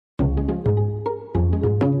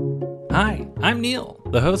Hi, I'm Neil,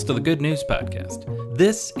 the host of the Good News Podcast.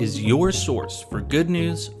 This is your source for good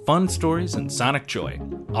news, fun stories, and sonic joy.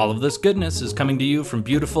 All of this goodness is coming to you from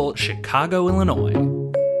beautiful Chicago, Illinois.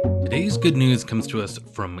 Today's good news comes to us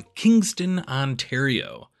from Kingston,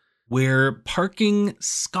 Ontario, where parking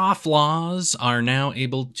scofflaws are now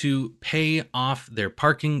able to pay off their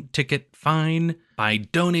parking ticket fine by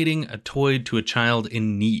donating a toy to a child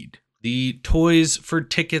in need. The Toys for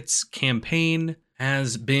Tickets campaign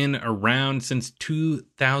has been around since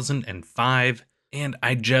 2005, and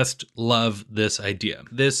I just love this idea.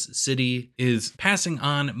 This city is passing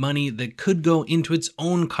on money that could go into its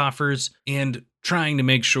own coffers and trying to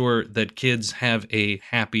make sure that kids have a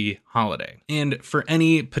happy holiday. And for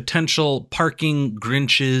any potential parking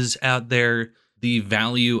Grinches out there, the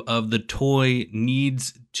value of the toy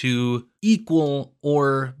needs to equal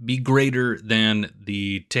or be greater than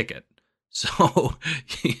the ticket. So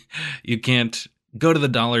you can't go to the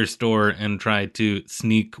dollar store and try to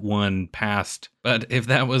sneak one past. But if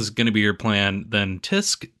that was going to be your plan, then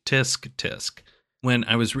tisk, tisk, tisk. When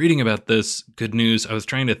I was reading about this good news, I was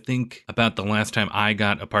trying to think about the last time I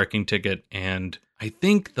got a parking ticket. And I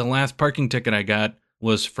think the last parking ticket I got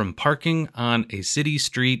was from parking on a city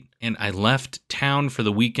street. And I left town for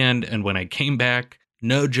the weekend. And when I came back,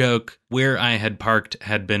 no joke, where I had parked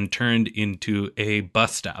had been turned into a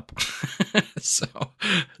bus stop. So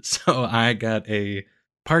I got a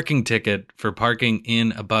parking ticket for parking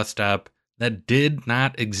in a bus stop that did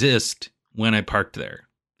not exist when I parked there.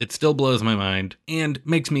 It still blows my mind and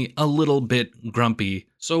makes me a little bit grumpy.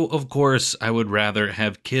 So, of course, I would rather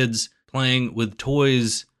have kids playing with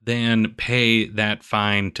toys than pay that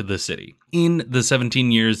fine to the city. In the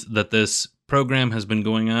 17 years that this program has been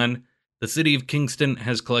going on, the city of Kingston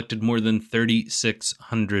has collected more than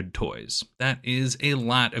 3,600 toys. That is a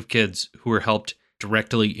lot of kids who are helped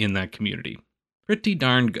directly in that community. Pretty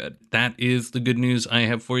darn good. That is the good news I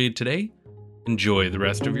have for you today. Enjoy the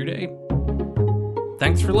rest of your day.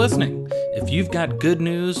 Thanks for listening. If you've got good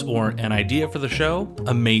news or an idea for the show,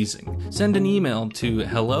 amazing. Send an email to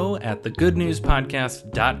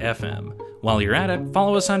hello@thegoodnewspodcast.fm. While you're at it,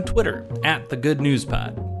 follow us on Twitter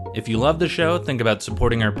 @thegoodnewspod. If you love the show, think about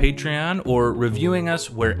supporting our Patreon or reviewing us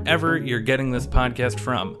wherever you're getting this podcast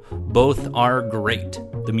from. Both are great.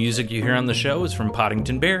 The music you hear on the show is from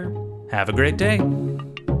Poddington Bear. Have a great day.